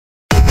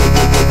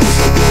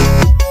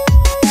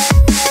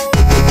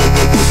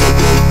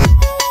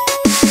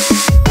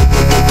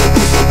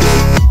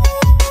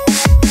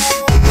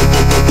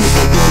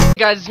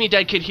Guys, it's me,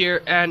 Dead Kid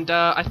here, and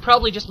I've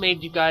probably just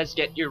made you guys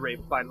get ear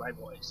raped by my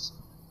voice.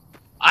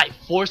 I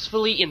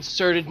forcefully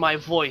inserted my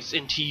voice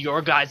into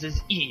your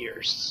guys'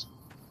 ears.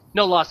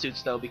 No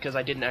lawsuits, though, because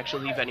I didn't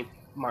actually leave any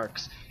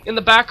marks. In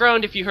the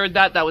background, if you heard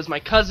that, that was my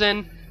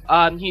cousin.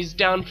 He's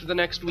down for the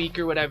next week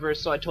or whatever,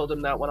 so I told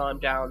him that when I'm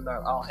down,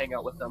 I'll hang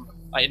out with them.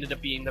 I ended up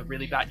being the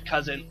really bad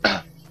cousin,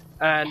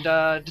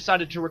 and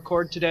decided to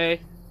record today.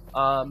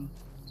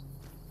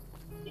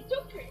 It's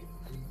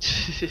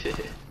okay.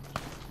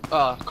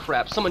 Oh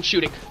crap! Someone's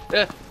shooting.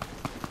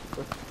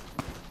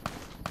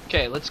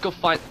 Okay, let's go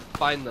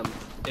find them,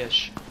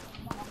 ish.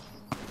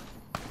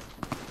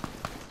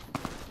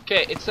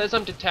 Okay, it says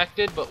I'm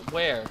detected, but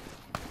where?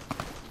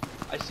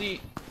 I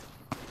see.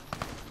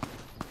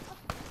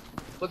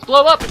 Let's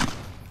blow up.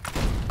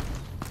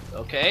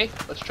 Okay,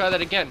 let's try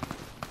that again.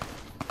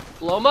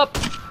 Blow them up.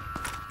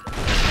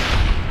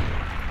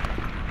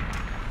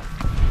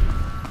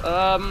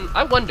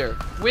 I wonder,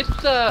 with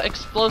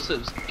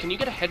explosives, can you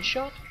get a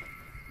headshot?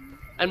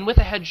 And with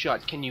a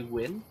headshot, can you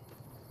win?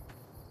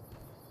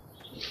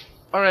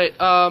 Alright,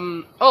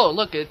 oh,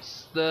 look,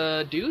 it's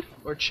the dude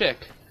or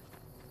chick?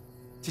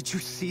 Did you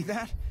see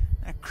that?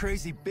 That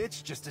crazy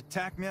bitch just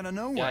attacked me out of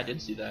nowhere. Yeah, I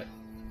did see that.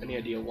 Any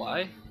idea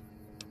why?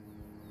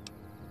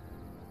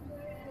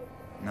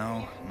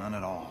 No, none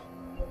at all.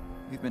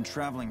 We've been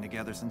traveling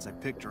together since I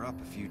picked her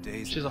up a few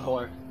days ago. She's a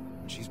whore.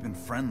 And she's been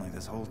friendly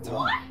this whole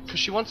time. Cause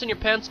she wants in your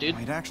pants, dude.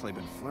 I'd actually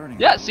been flirting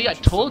Yeah, with her see, when I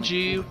she told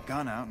suddenly you. pulled a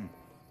gun out and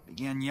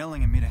began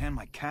yelling at me to hand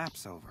my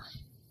caps over.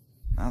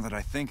 Now that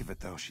I think of it,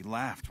 though, she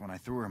laughed when I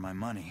threw her my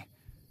money.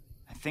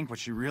 I think what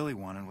she really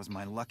wanted was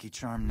my Lucky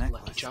Charm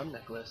necklace. Lucky Charm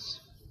necklace.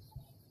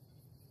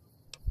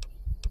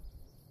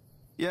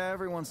 Yeah,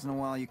 every once in a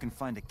while you can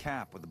find a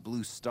cap with a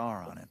blue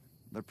star on it.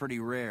 They're pretty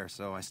rare,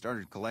 so I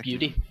started collecting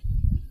Beauty.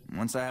 them.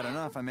 Once I had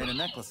enough, I made a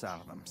necklace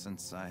out of them,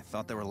 since I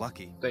thought they were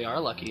lucky. They are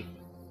lucky.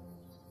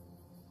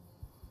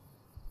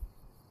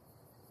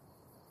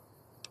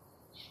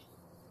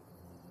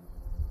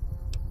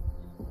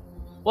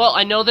 Well,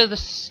 I know they're the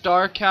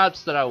star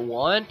caps that I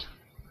want,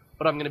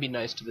 but I'm gonna be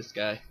nice to this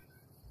guy.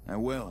 I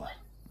will.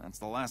 That's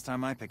the last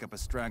time I pick up a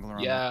straggler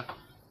on Yeah,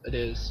 it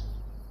is.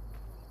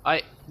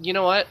 You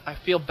know what? I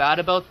feel bad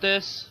about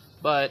this,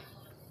 but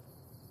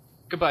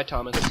goodbye,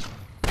 Thomas.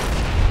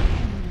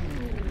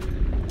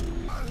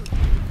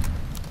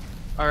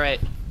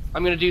 Alright,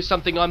 I'm gonna do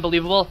something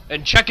unbelievable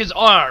and check his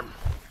arm!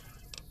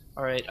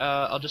 Alright,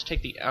 I'll just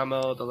take the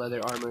ammo, the leather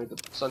armor, the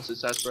sunset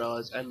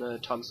sarsaparillas, and the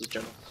Thomas's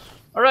general.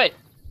 Alright!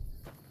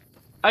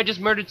 I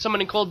just murdered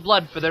someone in cold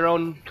blood for their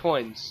own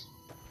coins.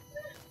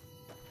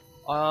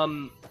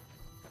 I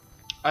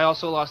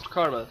also lost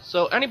karma.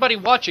 So anybody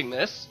watching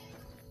this,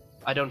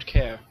 I don't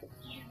care.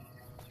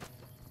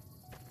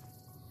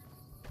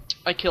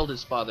 I killed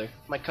his father,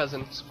 my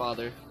cousin's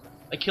father.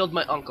 I killed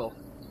my uncle.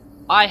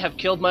 I have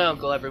killed my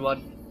uncle,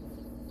 everyone.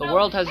 The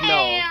world has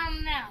known.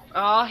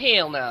 Oh,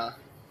 hell no.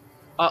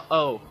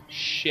 Uh-oh.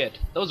 Shit.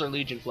 Those are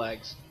Legion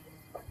flags.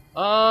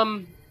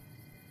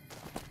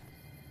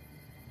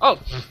 Oh,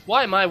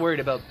 why am I worried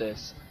about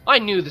this? I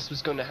knew this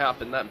was going to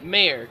happen. That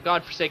mayor,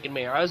 godforsaken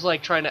mayor. I was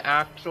like trying to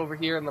act over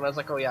here, and then I was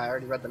like, oh yeah, I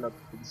already read the note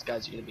that these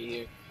guys are going to be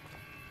here.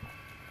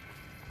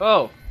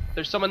 Oh,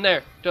 there's someone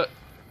there.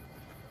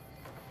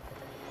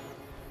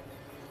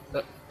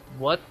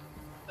 What?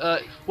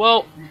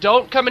 Well,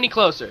 don't come any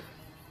closer.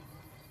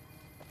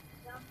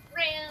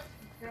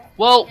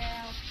 Well,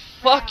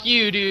 fuck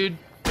you, dude.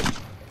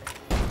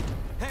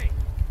 Hey.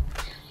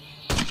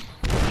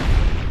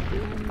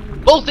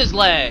 Both his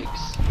legs.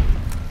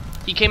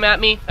 He came at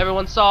me,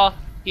 everyone saw.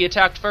 He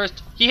attacked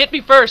first. He hit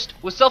me first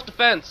with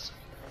self-defense.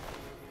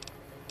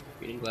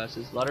 Reading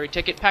glasses, lottery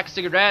ticket, pack of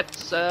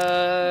cigarettes.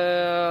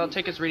 I'll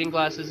take his reading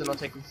glasses and I'll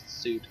take his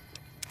suit.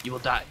 You will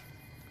die.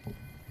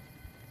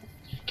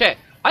 Okay,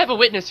 I have a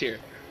witness here.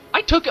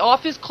 I took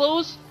off his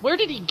clothes. Where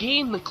did he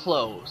gain the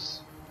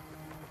clothes?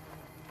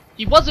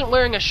 He wasn't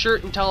wearing a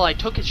shirt until I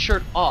took his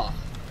shirt off.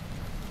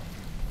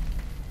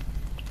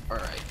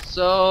 Alright,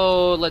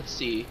 so let's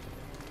see.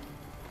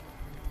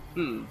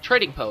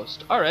 Trading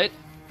post. Alright.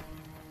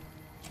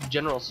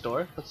 General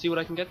store. Let's see what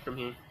I can get from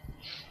here.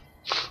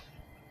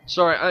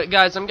 Sorry,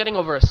 guys, I'm getting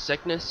over a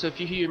sickness, so if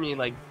you hear me,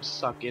 like,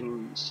 suck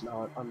in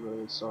snot, I'm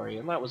really sorry.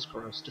 And that was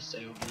gross to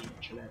say over the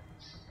internet.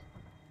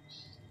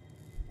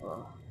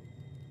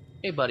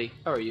 Hey, buddy.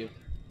 How are you?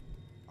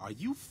 Are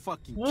you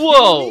fucking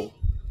Whoa! kidding me?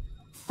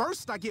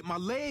 First I get my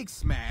leg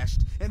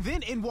smashed, and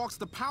then in walks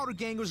the Powder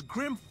Ganger's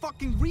Grim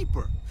fucking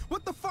Reaper.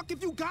 What the fuck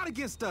have you got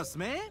against us,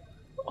 man?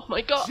 Oh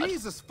my god.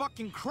 Jesus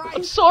fucking Christ.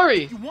 I'm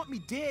sorry. If you want me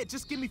dead,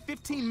 just give me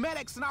 15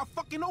 medics and I'll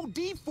fucking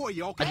OD for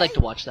you, okay? I'd like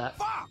to watch that.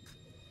 Fuck!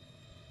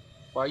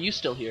 Why are you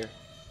still here?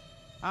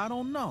 I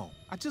don't know.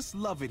 I just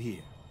love it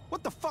here.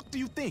 What the fuck do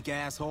you think,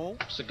 asshole?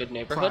 It's a good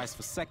neighborhood. Prize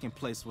for second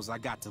place was I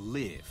got to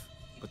live,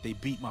 but they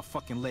beat my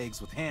fucking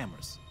legs with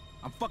hammers.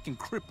 I'm fucking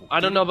crippled.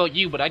 I don't know about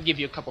you, but I'd give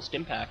you a couple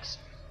stim packs.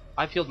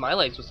 I've healed my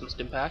legs with some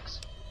stim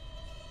packs.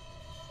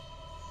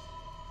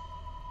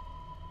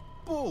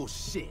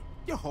 Bullshit.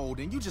 You're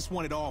holding. You just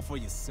want it all for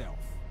yourself.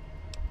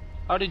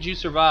 How did you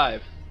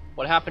survive?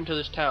 What happened to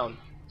this town?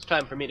 It's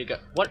time for me to go.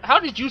 What? How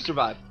did you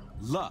survive?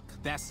 Luck,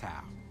 that's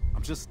how.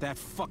 I'm just that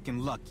fucking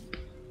lucky.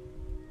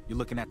 You're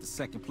looking at the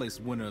second place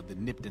winner of the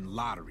Nipton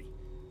lottery.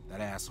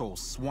 That asshole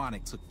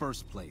Swanick took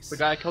first place. The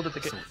guy killed at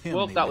the So him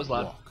well, they that let was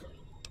loud. walk.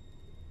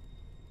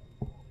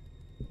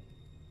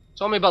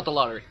 Tell me about the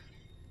lottery.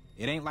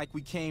 It ain't like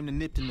we came to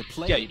Nipton to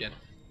play. Yeah, you did.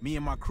 Me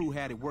and my crew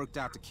had it worked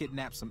out to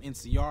kidnap some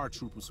NCR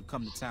troopers who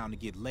come to town to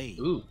get laid.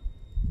 Ooh.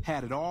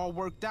 Had it all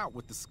worked out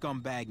with the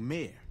scumbag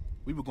mayor.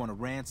 We were gonna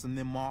ransom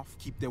them off,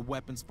 keep their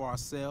weapons for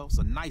ourselves,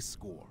 a nice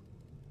score.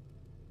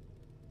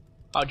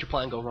 How'd your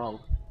plan go wrong?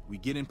 We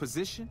get in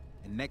position,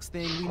 and next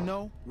thing we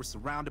know, we're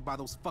surrounded by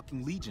those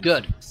fucking Legion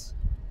Good. freaks.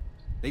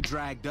 They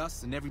dragged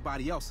us and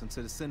everybody else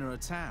into the center of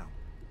town.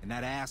 And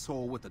that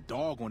asshole with a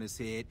dog on his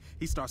head,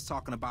 he starts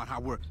talking about how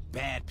we're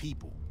bad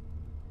people.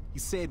 He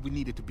said we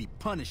needed to be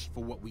punished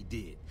for what we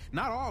did.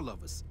 Not all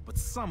of us, but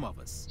some of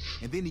us.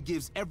 And then he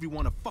gives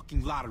everyone a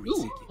fucking lottery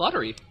Ooh, ticket.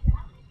 lottery.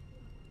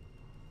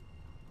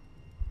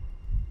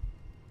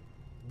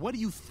 What do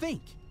you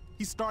think?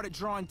 He started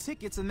drawing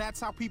tickets and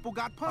that's how people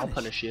got punished. I'll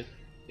punish you,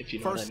 if you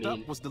know First what I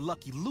mean. up was the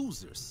lucky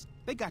losers.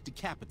 They got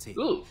decapitated.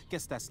 Ooh,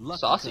 guess that's lucky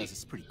saucy. because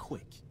it's pretty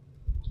quick.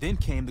 Then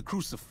came the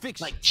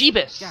crucifixion. Like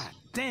Jeebus. God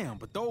damn,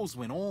 but those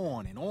went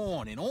on and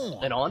on and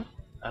on. And on?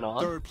 And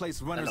on? Third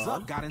place runners And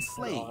on. up got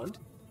enslaved. And on.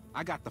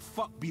 I got the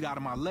fuck beat out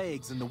of my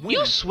legs and the winner.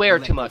 You swear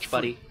let too me much, free.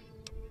 buddy.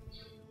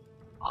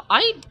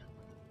 I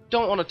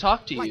don't want to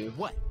talk to Like you.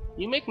 what?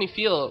 You make me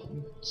feel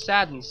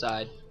sad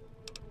inside.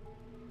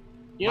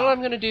 You know what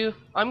I'm gonna do?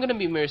 I'm gonna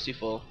be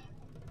merciful.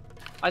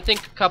 I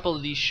think a couple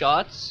of these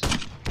shots.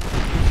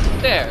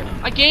 There.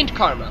 I gained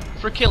karma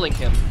for killing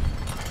him.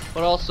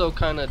 But also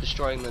kind of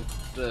destroying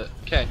the...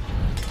 Okay.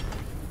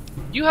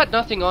 You had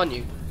nothing on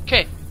you.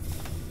 Okay.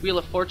 Wheel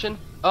of Fortune.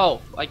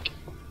 Oh, like...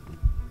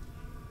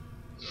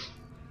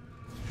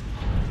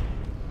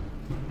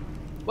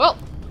 Well,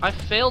 I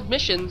failed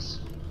missions.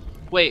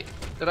 Wait,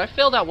 did I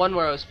fail that one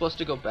where I was supposed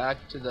to go back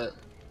to the...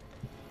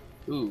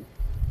 Ooh.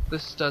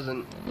 This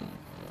doesn't...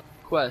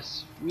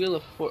 Quest. Wheel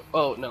of For...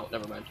 Oh, no,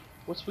 never mind.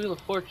 What's Wheel of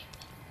Fortune?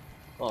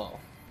 Oh.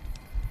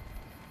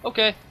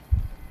 Okay.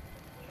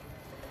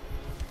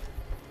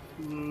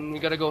 We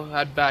gotta go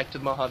head back to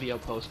the Mohave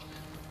Outpost.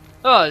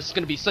 Oh, it's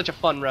gonna be such a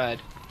fun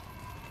ride.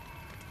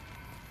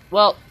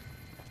 Well,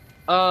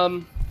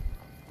 I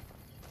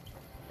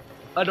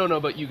don't know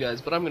about you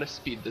guys, but I'm gonna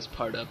speed this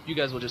part up. You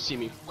guys will just see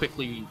me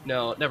quickly.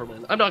 No, never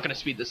mind. I'm not gonna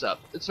speed this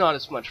up. It's not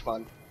as much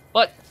fun.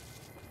 But,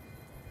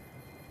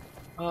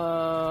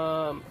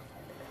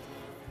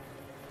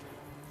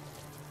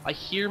 I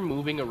hear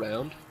moving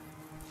around.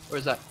 Or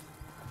is that?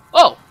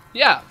 Oh,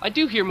 yeah, I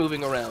do hear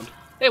moving around.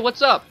 Hey,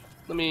 what's up?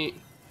 Let me.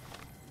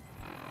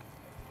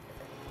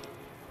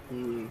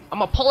 I'm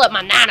gonna pull out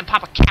my 9 and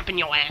pop a cap in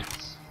your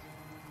ass.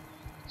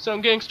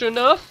 Sound gangster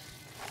enough?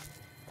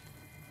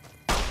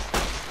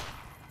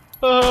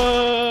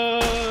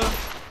 Alright,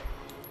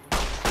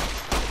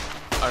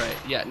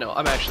 yeah, no,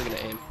 I'm actually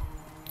gonna aim.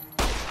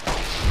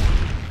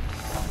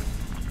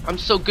 I'm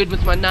so good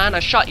with my 9, I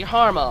shot your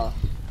arm off.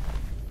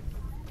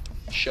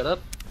 Shut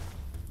up.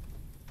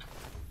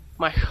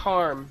 My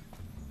arm.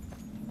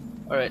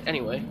 Alright,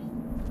 anyway.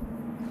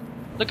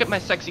 Look at my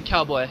sexy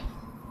cowboy.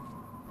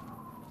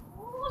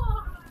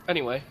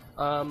 Anyway,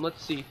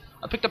 let's see.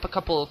 I picked up a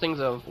couple of things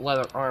of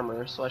leather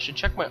armor, so I should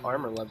check my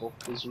armor level,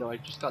 because, you know, I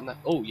just got that.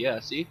 Oh, yeah,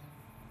 see?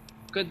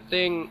 Good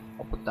thing.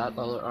 I'll put that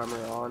leather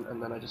armor on,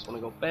 and then I just want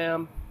to go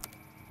bam.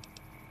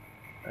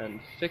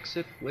 And fix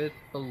it with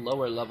the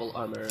lower level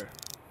armor.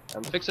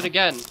 And fix it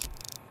again.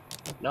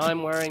 Now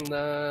I'm wearing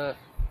the...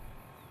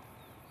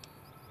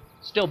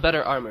 Still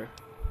better armor.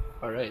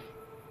 Alright.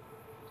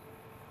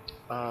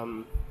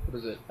 What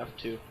is it?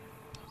 F2.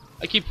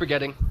 I keep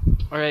forgetting.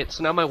 Alright,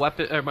 so now my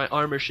weapon or my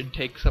armor should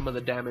take some of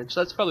the damage.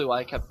 That's probably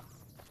why I kept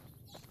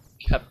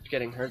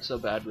getting hurt so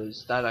bad,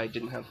 was that I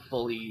didn't have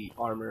fully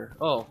armor.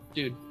 Oh,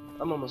 dude,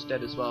 I'm almost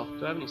dead as well.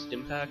 Do I have any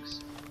stim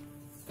packs?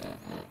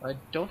 I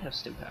don't have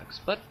stim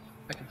packs, but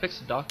I can fix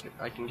the doctor.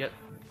 I can get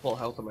full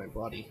health on my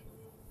body.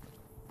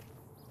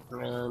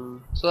 So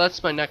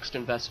that's my next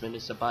investment,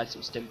 is to buy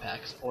some stim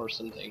packs or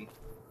something.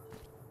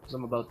 Because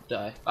I'm about to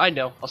die. I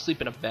know, I'll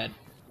sleep in a bed.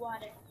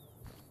 Water.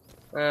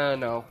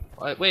 No.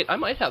 Wait, I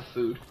might have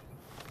food.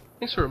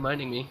 Thanks for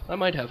reminding me. I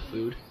might have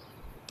food.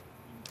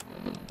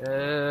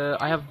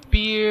 I have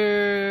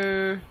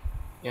beer.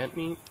 Ant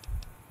meat.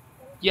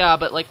 Yeah,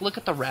 but like, look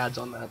at the rads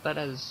on that. That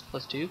has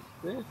 +2.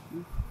 Yeah.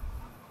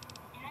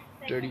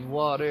 Dirty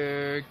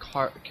water.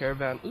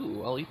 Caravan.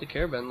 Ooh, I'll eat the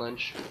caravan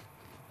lunch.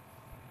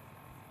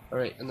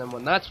 Alright, and then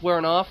when that's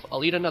wearing off,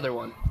 I'll eat another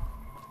one.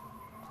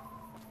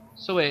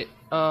 So wait,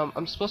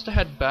 I'm supposed to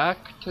head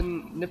back to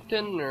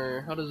Nipton,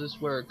 or how does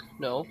this work?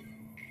 No.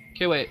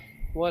 Okay, wait.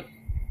 What?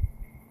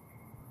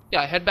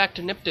 Yeah, I head back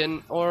to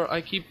Nipton, or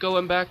I keep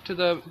going back to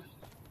the...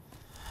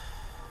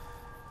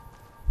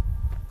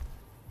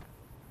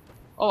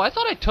 Oh, I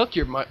thought I took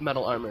your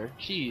metal armor.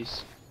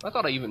 Jeez. I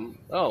thought I even...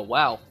 Oh,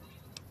 wow.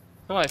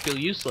 Now I feel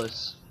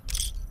useless.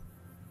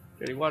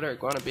 Dirty water,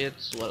 iguana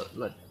bits,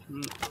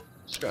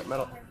 scrap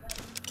metal.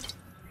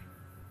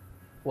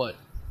 What?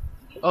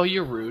 Oh,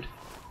 you're rude.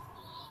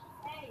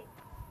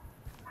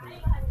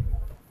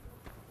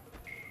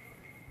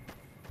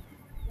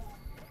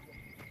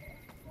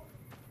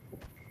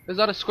 Is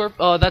that a scorpion?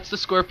 Oh, that's the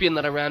scorpion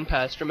that I ran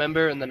past,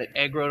 remember? And then it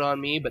aggroed on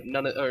me, but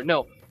none of, or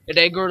no, it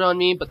aggroed on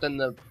me, but then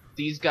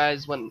these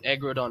guys went and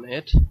aggroed on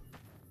it.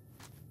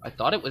 I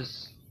thought it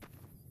was...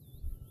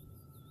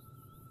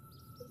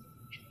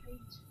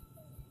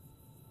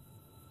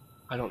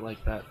 I don't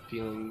like that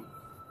feeling.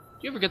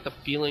 Do you ever get the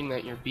feeling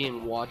that you're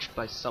being watched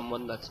by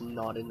someone that's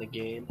not in the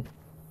game?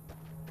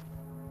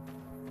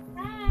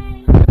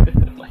 Hi.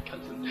 My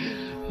cousin.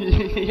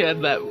 he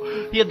had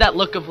that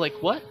look of like,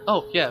 what?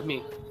 Oh, yeah,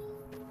 me.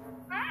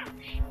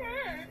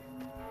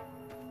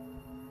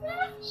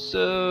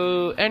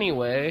 So,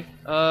 anyway,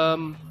 I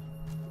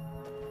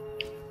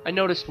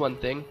noticed one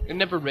thing. It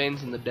never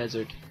rains in the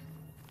desert.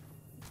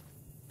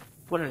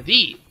 What are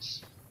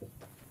these?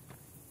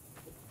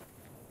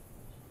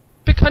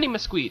 Pick honey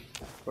mesquite.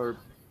 Or...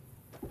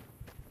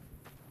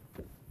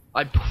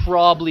 I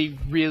probably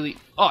really...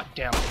 Oh,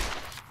 damn.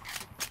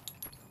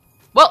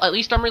 Well, at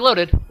least I'm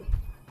reloaded.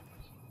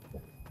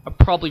 I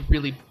probably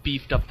really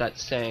beefed up that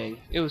saying.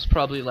 It was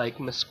probably like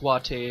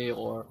mesquite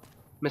or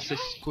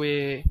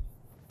mesquite.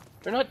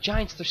 They're not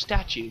giants, they're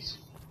statues.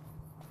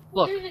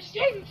 Look. They're the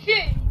same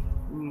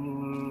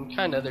thing.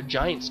 Kinda, they're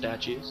giant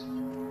statues.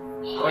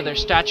 Or they're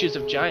statues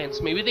of giants.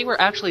 Maybe they were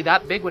actually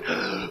that big when...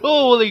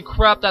 Holy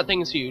crap, that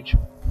thing is huge.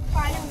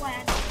 Fine and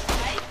land,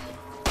 right?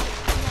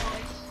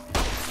 Nice.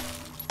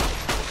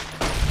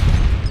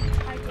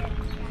 I get it.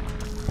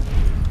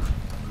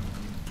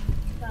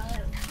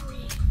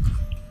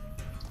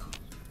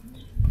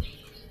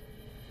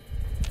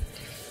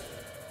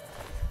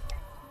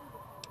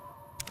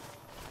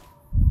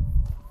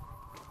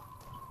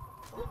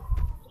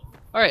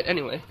 Alright,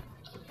 anyway.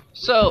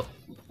 So...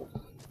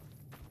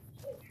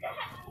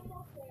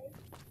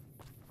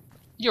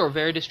 You're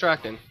very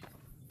distracting.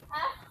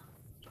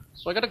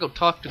 So I gotta go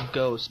talk to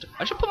Ghost.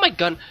 I should put my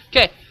gun...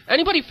 Okay,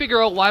 anybody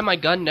figure out why my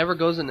gun never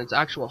goes in its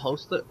actual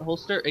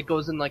holster? It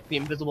goes in like the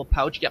invisible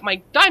pouch. Yet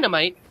my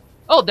dynamite...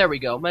 Oh, there we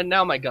go.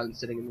 Now my gun's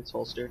sitting in its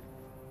holster.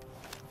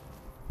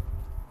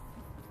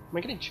 Am I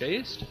getting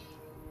chased?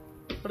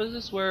 How does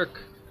this work?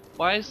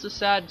 Why is the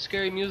sad,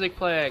 scary music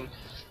playing?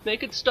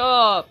 Make it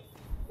stop!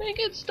 Make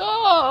it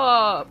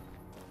stop!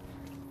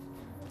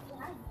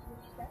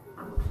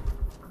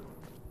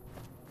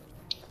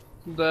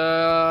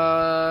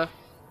 Let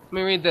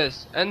me read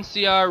this.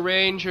 NCR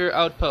Ranger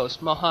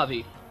Outpost,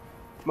 Mohave.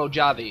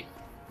 Mohave.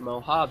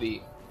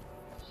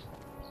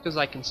 Because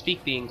I can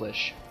speak the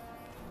English.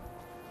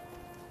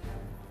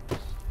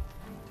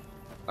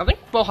 I think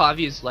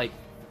Mohave is like...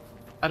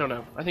 I don't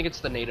know. I think it's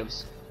the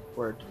natives'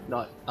 word,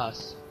 not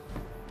us.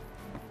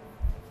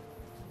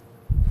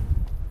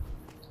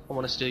 I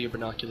want to steal your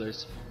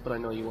binoculars, but I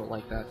know you won't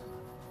like that.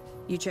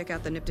 You check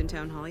out the Nipton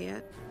town hall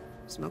yet?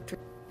 Smoke trip.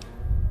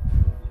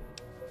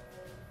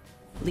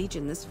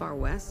 Legion this far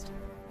west?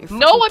 You're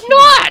No, I'm kidding.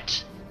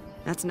 not!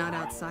 That's not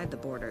outside the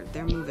border.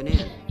 They're moving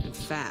in, and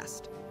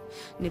fast.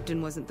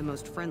 Nipton wasn't the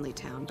most friendly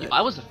town, but...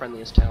 I was the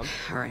friendliest town.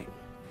 Alright,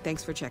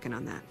 thanks for checking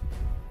on that.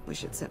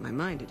 Wish it set my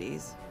mind at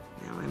ease.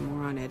 Now I'm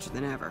more on edge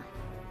than ever.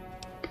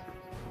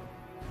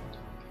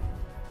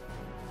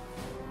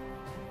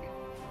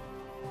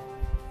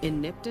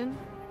 In Nipton?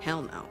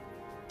 Hell no.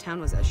 Town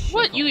was a shithole.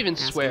 What? You even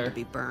asking swear. to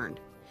be burned.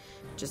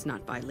 Just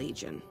not by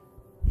Legion.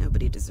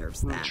 Nobody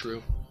deserves that.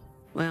 True.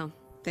 Well,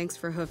 thanks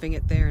for hoofing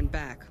it there and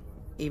back,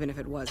 even if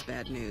it was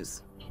bad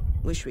news.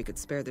 Wish we could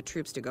spare the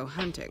troops to go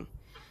hunting,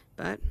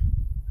 but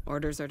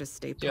orders are to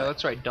stay put. Yeah,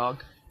 that's right,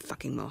 dog.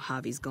 Fucking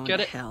Mojave's going Get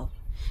to it? hell,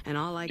 and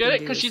all I Get can it?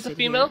 do Because is she's a sit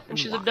female here and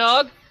she's watch. a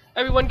dog?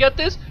 Everyone get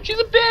this? She's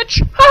a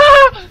bitch!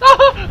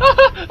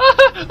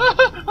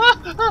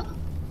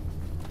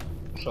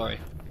 Sorry.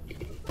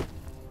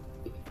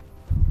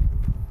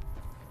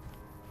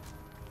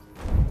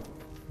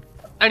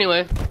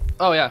 Anyway,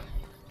 oh yeah.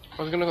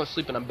 I was gonna go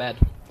sleep in a bed.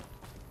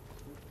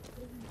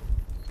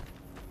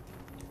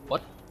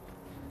 What?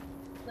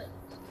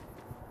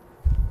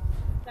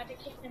 Gotta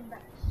kick them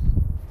back.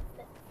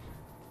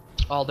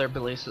 All their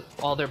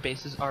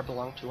bases are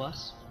belong to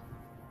us.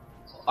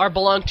 Are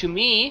belong to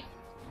me.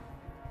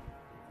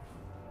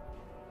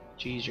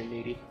 Jeez, you're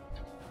needy.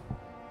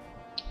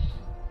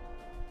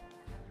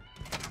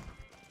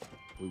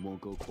 We won't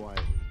go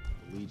quietly.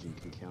 The Legion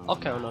can count I'll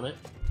count on it.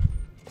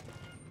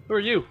 Who are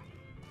you?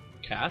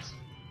 Cass?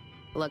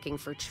 Looking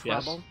for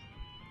trouble?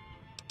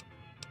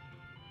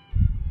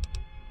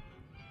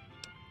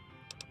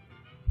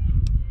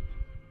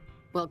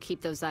 Well,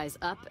 keep those eyes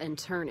up and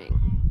turning,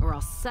 or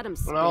I'll set them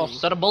spinning. Well, I'll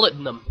set a bullet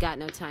in them. Got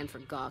no time for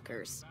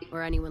gawkers,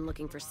 or anyone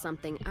looking for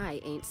something I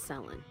ain't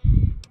selling.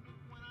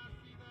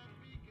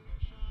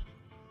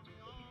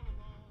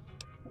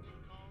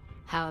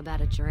 How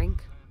about a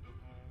drink?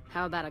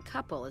 How about a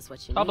couple is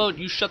what you How need. about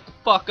you shut the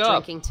fuck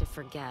up? Drinking to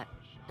forget,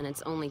 and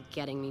it's only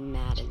getting me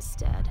mad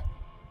instead.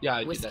 Yeah,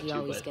 I Whiskey did that too,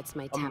 always but gets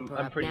my I'm temper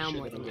up pretty now sure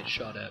more that I'll than get ever.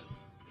 shot at.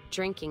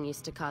 Drinking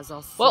used to cause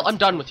all sorts Well, I'm of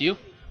done with you.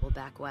 trouble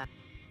back west.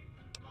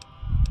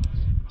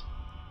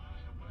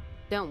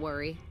 Don't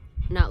worry.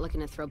 Not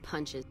looking to throw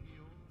punches.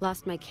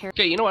 Lost my character.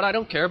 Okay, you know what? I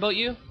don't care about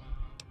you.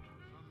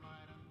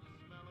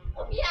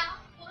 Oh, yeah.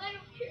 Well, I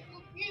don't care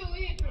about you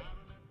either.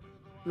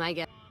 My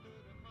guess.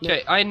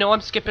 Okay, I know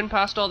I'm skipping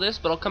past all this,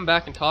 but I'll come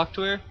back and talk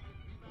to her.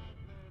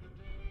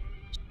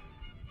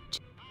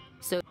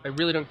 So I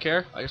really don't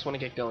care. I just want to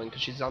get going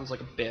because she sounds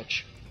like a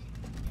bitch.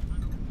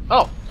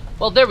 Oh,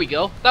 well, there we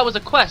go. That was a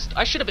quest.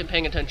 I should have been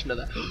paying attention to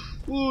that.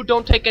 Ooh,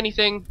 don't take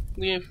anything.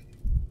 Leave.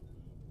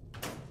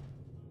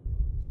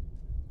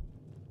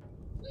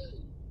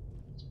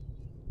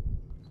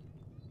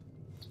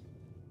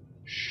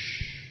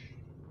 Shh.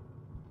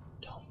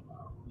 Don't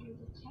move.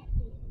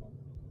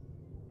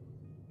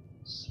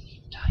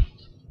 Sleep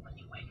tight. When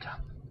you wake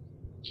up,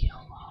 kill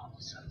all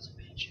the sons of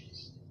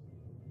bitches.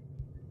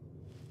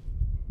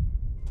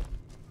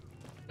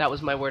 That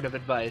was my word of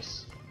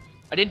advice.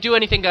 I didn't do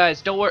anything,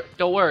 guys. Don't worry.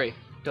 Don't worry.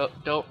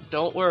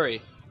 Don't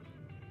worry.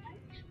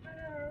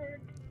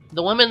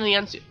 The woman in the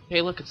NC.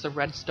 Hey, look, it's the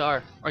Red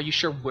Star. Are you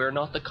sure we're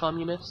not the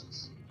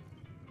communists?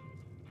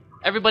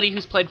 Everybody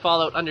who's played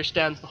Fallout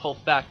understands the whole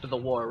fact of the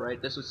war, right?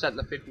 This was set in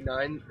the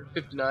 59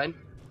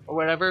 or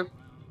whatever,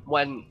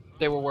 when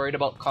they were worried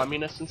about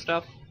communists and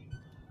stuff.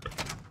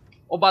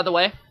 Oh, by the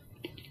way,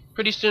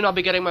 pretty soon I'll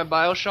be getting my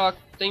Bioshock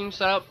thing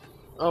set up.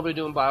 I'll be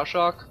doing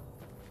Bioshock.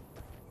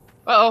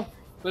 Uh-oh,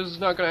 this is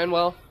not gonna end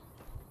well.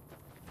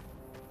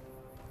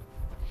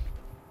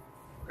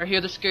 I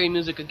hear the scary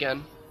music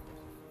again.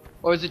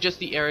 Or is it just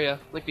the area?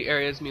 Like the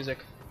area's music?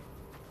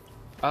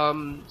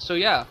 So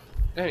yeah.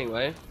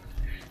 Anyway.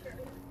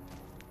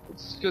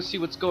 Let's go see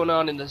what's going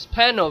on in this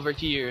pen over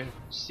here.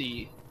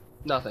 See.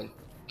 Nothing.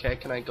 Okay,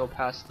 can I go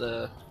past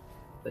the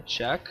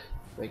check?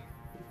 Like,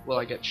 will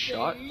I get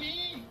shot?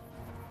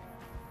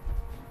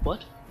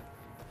 What?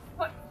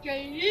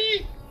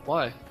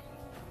 Why?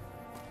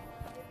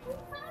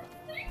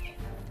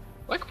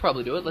 Well, I could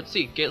probably do it. Let's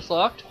see. Gate's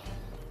locked.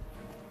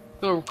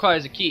 It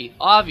requires a key.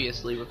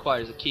 Obviously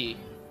requires a key.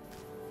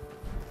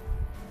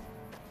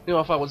 You know,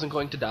 if I wasn't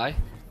going to die,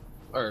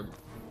 or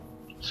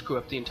screw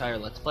up the entire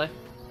Let's Play,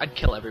 I'd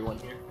kill everyone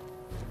here.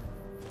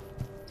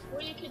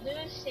 What you could do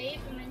is save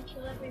and then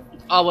kill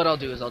everyone. Oh, what I'll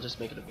do is I'll just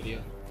make it a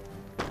video.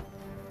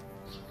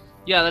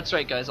 Yeah, that's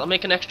right, guys. I'll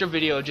make an extra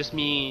video of just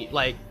me,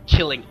 like,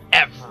 killing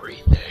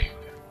everything.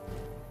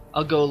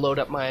 I'll go load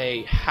up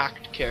my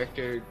hacked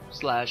character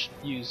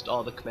 / used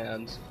all the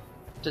commands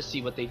to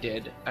see what they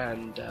did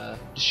and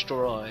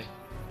destroy,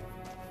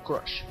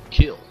 crush,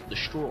 kill,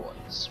 destroy,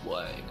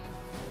 swag.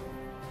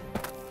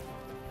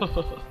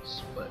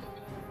 Swag.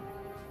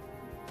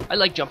 I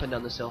like jumping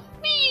down this hill.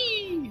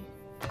 Whee!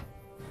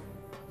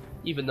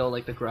 Even though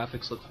like the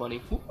graphics look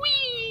funny.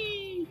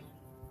 Whee!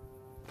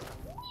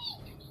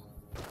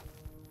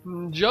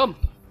 Jump!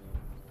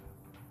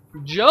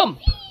 Jump!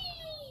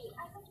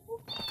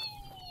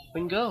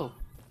 And go.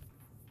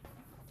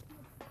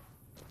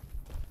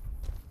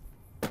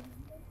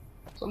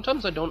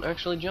 Sometimes I don't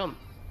actually jump.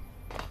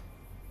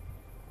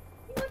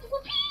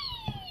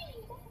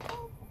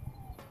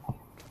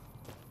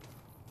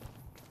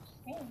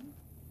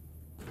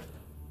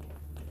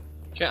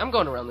 Okay, I'm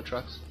going around the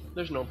trucks.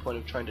 There's no point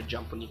of trying to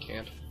jump when you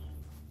can't.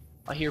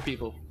 I hear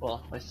people.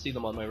 Well, I see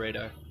them on my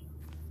radar.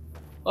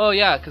 Oh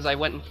yeah, because I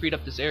went and freed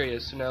up this area,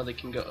 so now they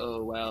can go.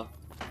 Oh wow.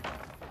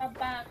 A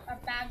bag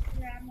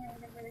grammar,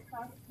 whatever they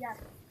call it. Yeah,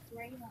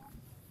 right on.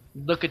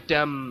 Look at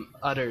them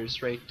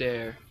udders right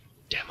there.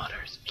 Damn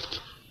udders.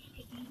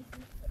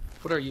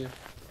 What are you?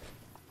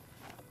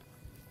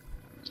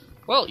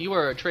 Well, you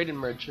are a trading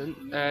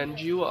merchant, and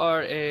you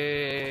are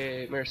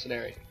a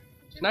mercenary.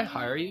 Can I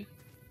hire you?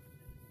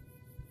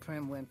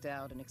 Prim wimped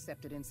out and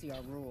accepted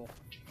NCR rule.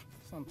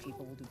 Some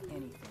people will do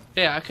anything.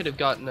 Yeah, I could have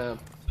gotten a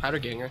powder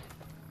ganger.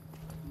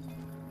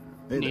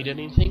 Hey Need there.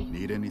 anything?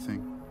 Need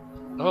anything?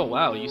 Oh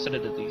wow, you said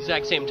it at the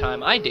exact same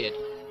time I did.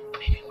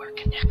 Maybe we're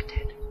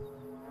connected.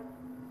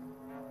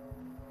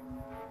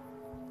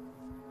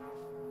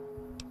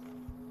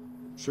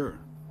 Sure.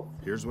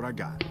 Here's what I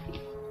got.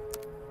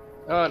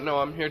 No,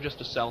 I'm here just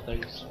to sell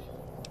things.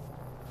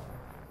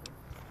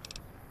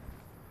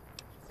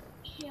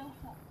 Kill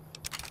him.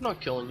 I'm not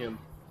killing him.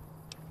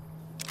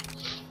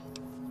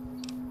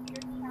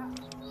 Your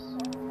caps are so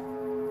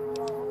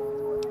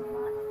low and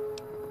not.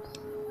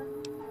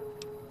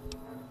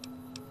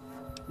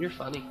 You're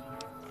funny.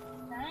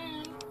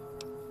 Dang.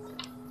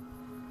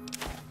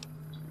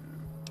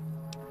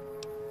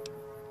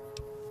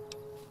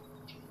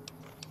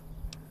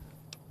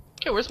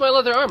 Okay, where's my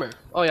leather armor?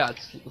 Oh yeah,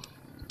 it's... You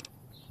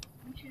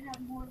should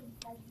have more than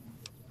 5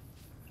 minutes.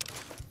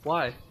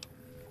 Why?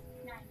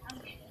 Nah, I'm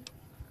kidding.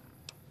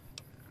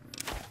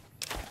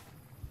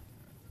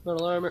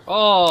 Metal armor.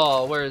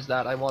 Oh, where is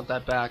that? I want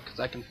that back because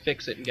I can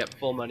fix it and get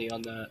full money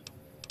on that.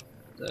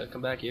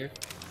 Come back here.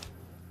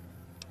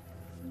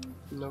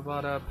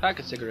 Nevada pack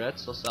of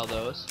cigarettes. I'll sell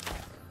those.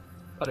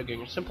 Put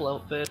a simple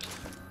outfit.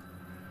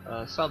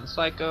 Sell the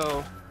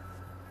psycho.